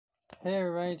Hey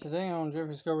everybody, today on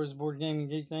Jeffrey Scarber's Board Gaming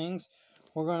Geek Things,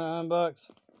 we're going to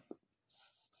unbox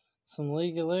some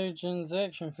League of Legends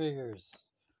action figures.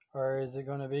 Or is it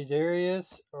going to be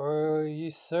Darius or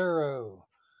Yusuro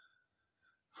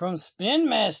from Spin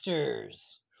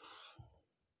Masters?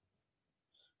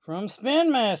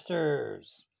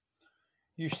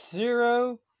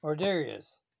 Yusuro or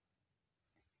Darius?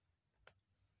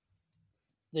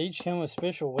 They each come with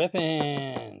special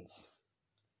weapons.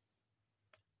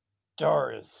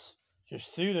 Daris,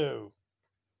 Yasudo.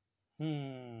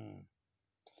 Eeny,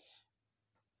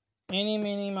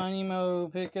 meeny, miny, mo,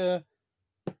 pick a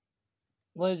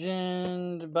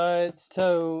legend by its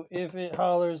toe. If it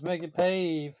hollers, make it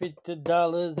pay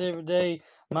 $50 every day.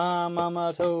 My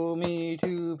mama told me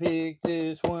to pick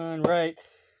this one right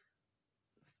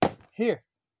here.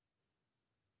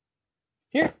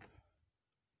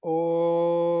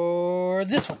 Or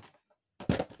this one.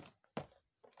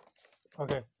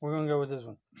 Okay, we're gonna go with this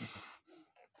one.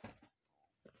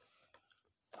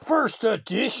 First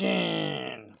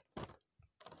edition.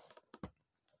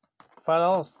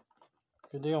 $5.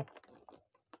 Good deal.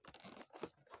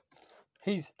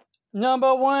 He's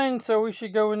number one, so we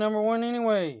should go with number one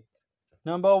anyway.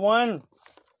 Number one.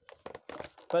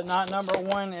 But not number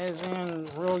one as in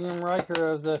William Riker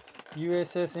of the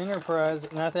USS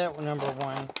Enterprise. Not that one, number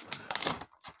one.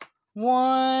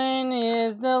 One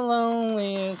is the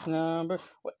loneliest number.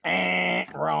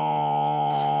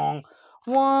 Wrong.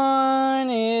 One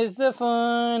is the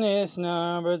funnest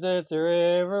number that there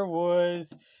ever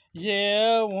was.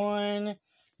 Yeah, one.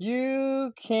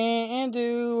 You can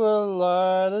do a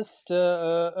lot of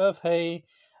stuff, hey,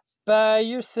 by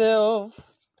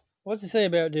yourself. What's it say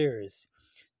about Daris?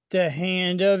 The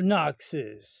Hand of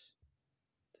Noxus.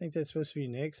 I think that's supposed to be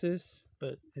Nexus,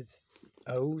 but it's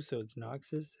O, so it's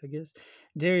Noxus, I guess.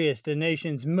 Darius, the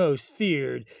nation's most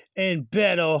feared and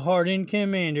battle-hardened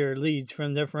commander, leads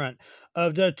from the front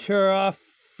of the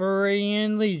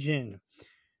Trafarian Legion,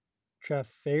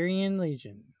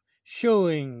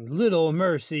 showing little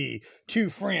mercy to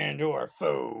friend or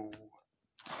foe.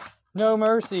 No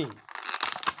mercy.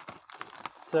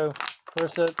 So,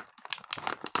 first up,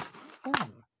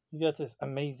 you got this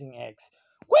amazing axe.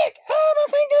 Whack, I'm a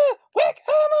finger! Whack,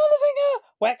 I'm on the finger!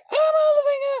 Whack, I'm on the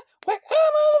finger! Whack,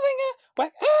 I'm on the finger!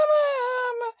 Whack,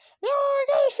 I'm now I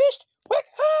got his fist! Whack,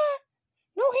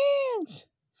 no hands!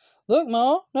 Look,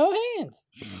 Ma, no hands!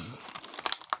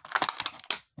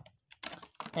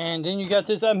 And then you got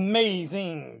this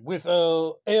amazing with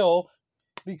a L.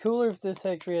 Be cooler if this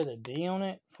actually had a D on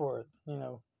it for,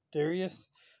 Darius.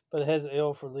 But it has an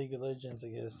L for League of Legends, I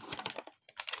guess.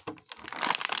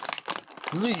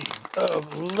 League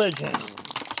of Legends.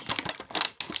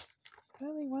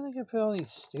 Why they gotta put all these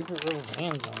stupid little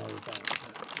hands on everything?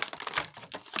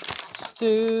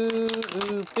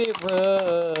 Stupid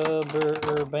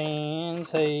rubber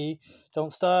bands. Hey,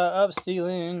 don't stop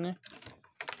stealing.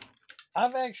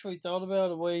 I've actually thought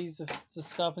about ways of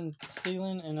stopping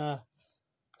stealing, and I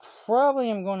probably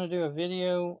am going to do a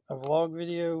vlog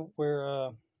video,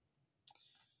 where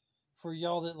for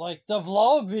y'all that like the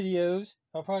vlog videos,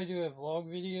 I'll probably do a vlog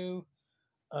video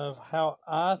of how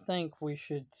I think we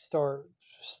should start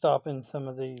stopping some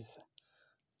of these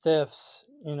thefts,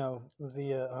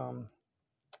 via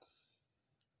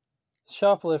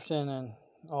shoplifting and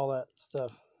all that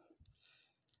stuff.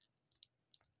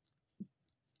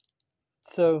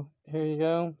 So, here you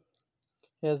go.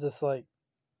 He has this,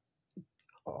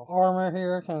 armor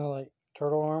here, kind of like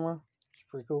turtle armor. It's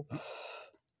pretty cool.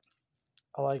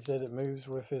 I like that it moves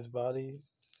with his body,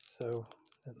 so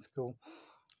that's cool.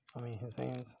 I mean, his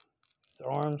hands. His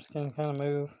arms can kind of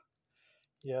move.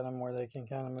 You got them where they can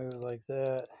kind of move like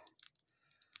that.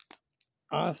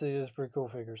 Honestly, it's pretty cool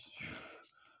figures.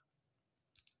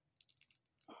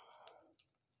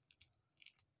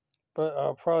 But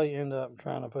I'll probably end up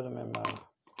trying to put them in my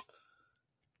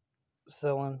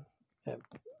selling at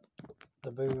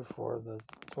the booth for the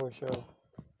toy show.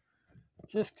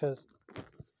 Just because,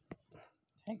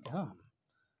 heck gum.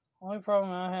 Only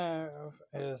problem I have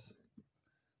is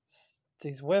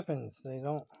these weapons. They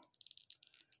don't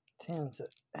tend to,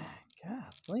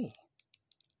 golly.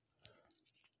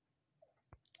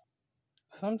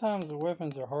 Sometimes the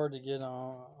weapons are hard to get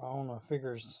on the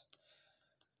figures.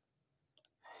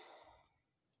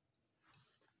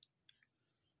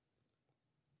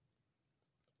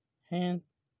 And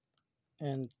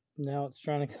now it's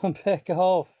trying to come back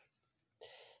off.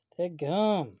 That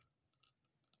gum.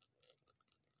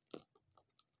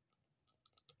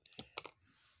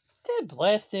 That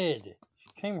blasted.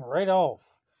 Came right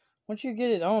off. Once you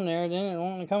get it on there, then it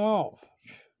won't come off.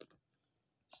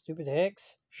 Stupid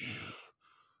hex.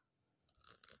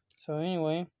 So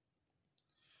anyway,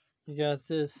 you got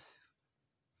this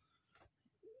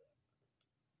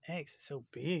X is so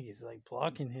big, it's like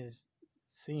blocking his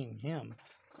seeing him.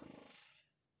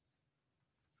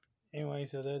 Anyway,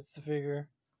 so that's the figure.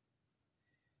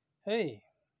 Hey,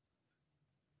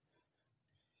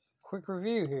 quick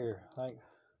review here. Like,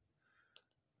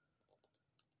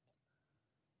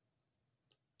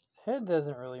 his head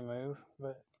doesn't really move,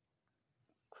 but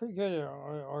pretty good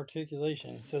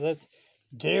articulation. So that's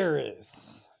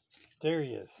Daris.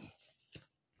 Darius.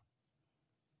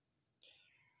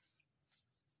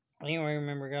 Anyway,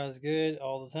 remember, God's good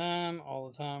all the time. All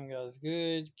the time, God's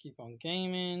good. Keep on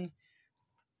gaming.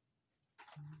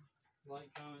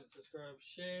 Like, comment, subscribe,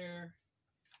 share.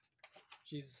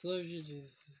 Jesus loves you.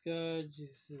 Jesus is God.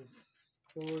 Jesus is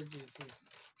Lord. Jesus is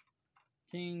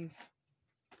King.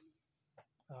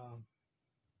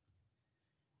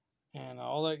 And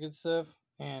all that good stuff.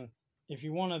 And if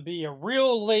you want to be a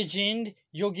real legend,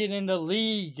 you'll get into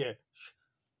League.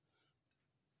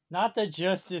 Not the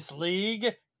Justice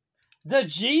League. The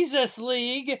Jesus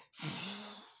League.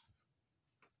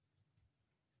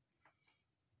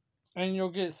 And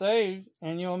you'll get saved.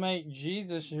 And you'll make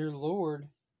Jesus your Lord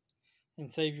and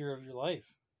Savior of your life.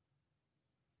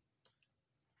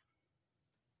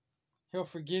 He'll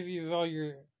forgive you of all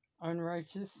your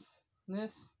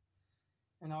unrighteousness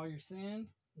and all your sin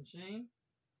and shame.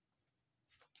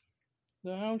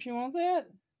 Don't you want that?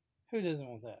 Who doesn't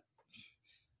want that?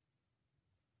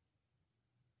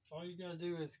 All you gotta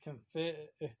do is confess.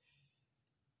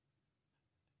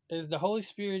 As the Holy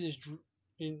Spirit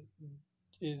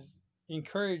is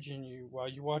encouraging you while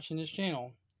you're watching this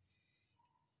channel,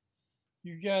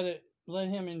 you gotta let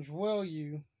Him indwell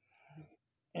you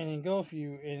and engulf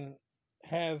you and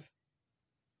have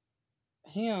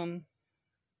Him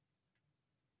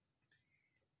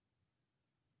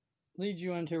lead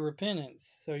you unto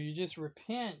repentance. So you just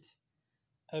repent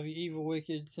of your evil,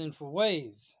 wicked, sinful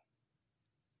ways.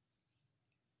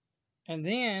 And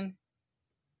then,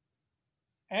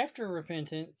 after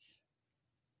repentance,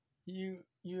 you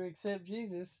accept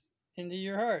Jesus into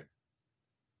your heart.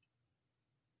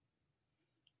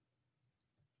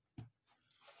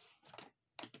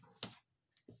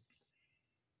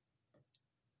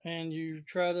 And you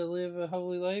try to live a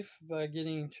holy life by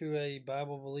getting to a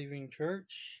Bible-believing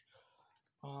church.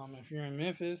 If you're in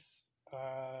Memphis,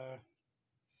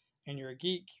 and you're a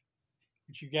geek,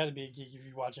 which you got to be a geek if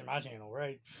you're watching my channel,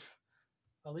 right?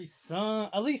 At least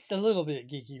a little bit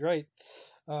geeky, right?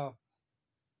 I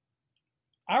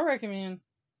recommend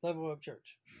Level Up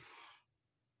Church.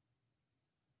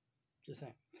 Just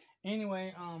saying.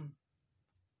 Anyway, I'll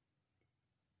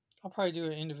probably do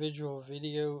an individual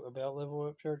video about Level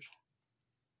Up Church.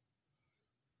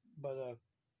 But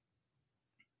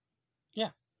yeah.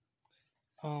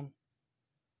 If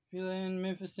you're in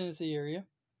Memphis, Tennessee area,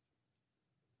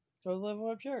 go to Level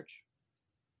Up Church.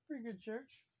 Pretty good church.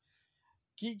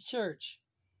 Geek Church.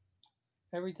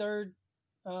 Every third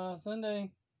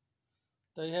Sunday,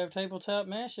 they have tabletop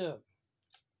mashup.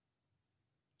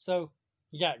 So,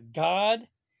 you got God,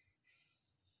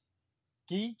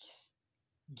 geek,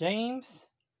 games,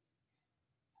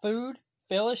 food,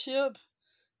 fellowship,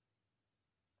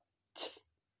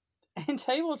 and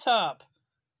tabletop.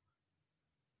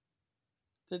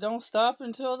 They don't stop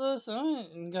until the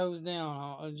sun goes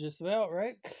down, just about,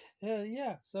 right?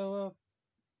 Yeah, so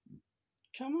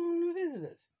come on and visit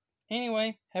us.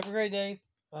 Anyway, have a great day.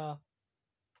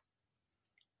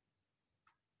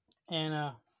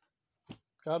 And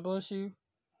God bless you.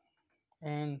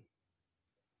 And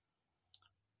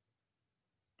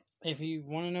if you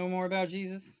want to know more about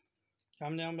Jesus,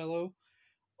 comment down below.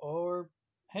 Or,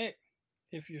 heck,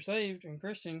 if you're saved and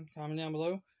Christian, comment down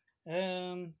below.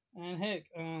 And heck,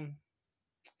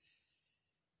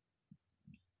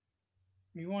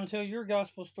 you want to tell your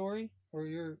gospel story or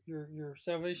your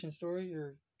salvation story,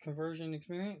 your conversion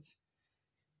experience,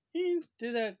 you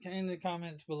do that in the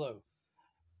comments below.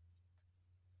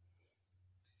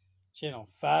 Channel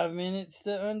 5 minutes to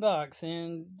unbox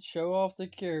and show off the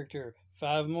character.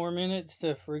 5 more minutes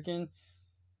to freaking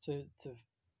to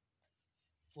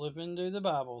flip into the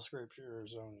Bible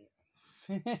scriptures on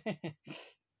you.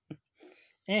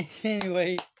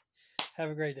 Anyway, have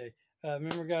a great day.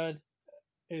 Remember, God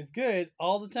is good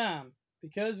all the time.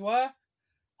 Because why?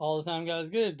 All the time God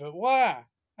is good. But why?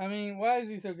 I mean, why is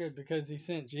He so good? Because He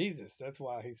sent Jesus. That's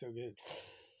why He's so good.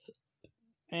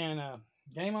 And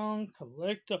game on,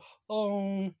 collector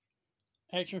on,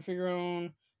 action figure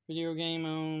on, video game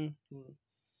on,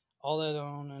 all that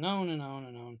on, and on and on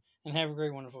and on. And have a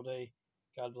great, wonderful day.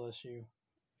 God bless you,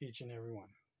 each and every one.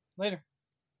 Later.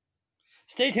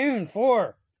 Stay tuned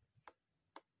for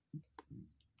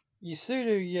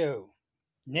Yasudo Yo.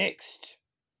 Next.